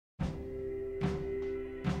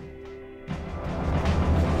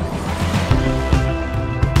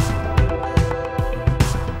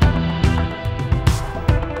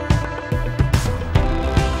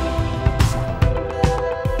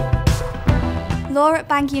Law at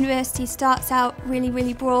Bangor University starts out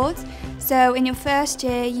really broad. So in your first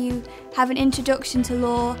year you have an introduction to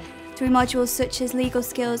law through modules such as legal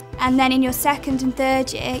skills, and then in your second and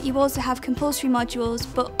third year you also have compulsory modules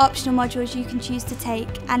but optional modules you can choose to take,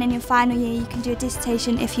 and in your final year you can do a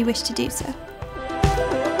dissertation if you wish to do so.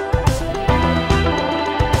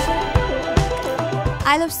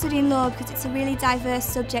 I love studying law because it's a really diverse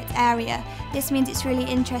subject area. This means it's really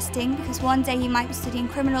interesting because one day you might be studying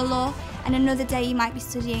criminal law and another day you might be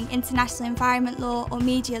studying international environment law or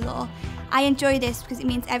media law. I enjoy this because it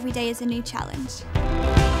means every day is a new challenge.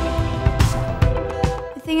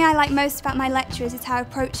 The thing I like most about my lecturers is how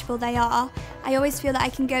approachable they are. I always feel that I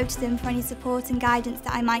can go to them for any support and guidance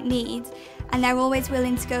that I might need, and they're always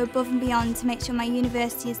willing to go above and beyond to make sure my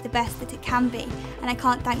university is the best that it can be, and I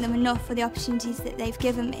can't thank them enough for the opportunities that they've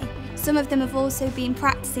given me. Some of them have also been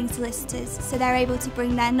practicing solicitors, so they're able to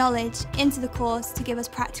bring their knowledge into the course to give us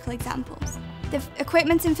practical examples. The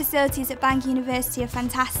equipment and facilities at Bangor University are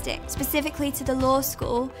fantastic. Specifically to the law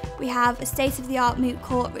school, we have a state-of-the-art moot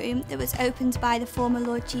courtroom that was opened by the former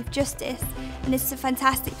Lord Chief Justice, and this is a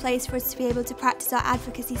fantastic place for us to be able to practice our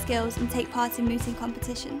advocacy skills and take part in mooting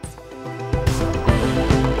competitions.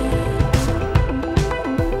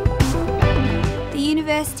 The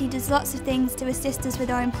university does lots of things to assist us with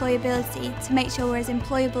our employability to make sure we're as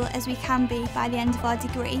employable as we can be by the end of our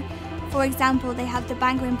degree. For example, they have the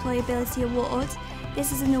Bangor Employability Award.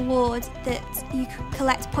 This is an award that you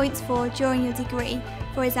collect points for during your degree,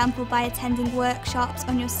 for example by attending workshops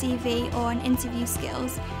on your CV or on interview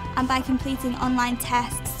skills, and by completing online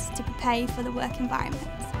tests to prepare you for the work environment.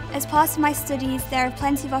 As part of my studies, there are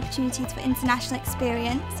plenty of opportunities for international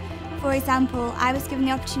experience. For example, I was given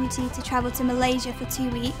the opportunity to travel to Malaysia for 2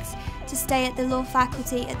 weeks to stay at the law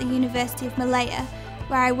faculty at the University of Malaya,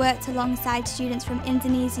 where I worked alongside students from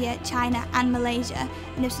Indonesia, China and Malaysia,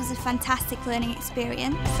 and this was a fantastic learning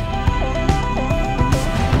experience.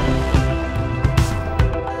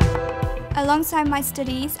 Alongside my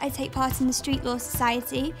studies, I take part in the Street Law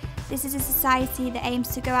Society. This is a society that aims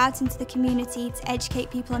to go out into the community to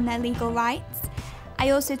educate people on their legal rights. I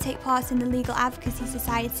also take part in the Legal Advocacy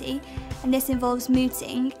Society, and this involves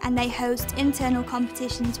mooting, and they host internal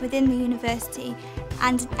competitions within the university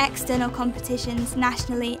and external competitions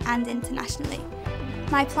nationally and internationally.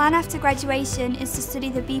 My plan after graduation is to study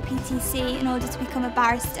the BPTC in order to become a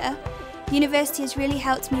barrister. University has really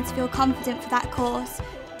helped me to feel confident for that course.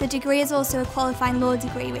 The degree is also a qualifying law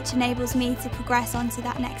degree, which enables me to progress on to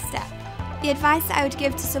that next step. The advice that I would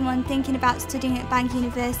give to someone thinking about studying at Bangor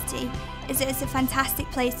University is that it's a fantastic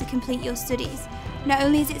place to complete your studies. Not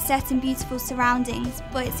only is it set in beautiful surroundings,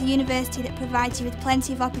 but it's a university that provides you with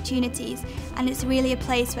plenty of opportunities, and it's really a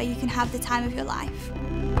place where you can have the time of your life.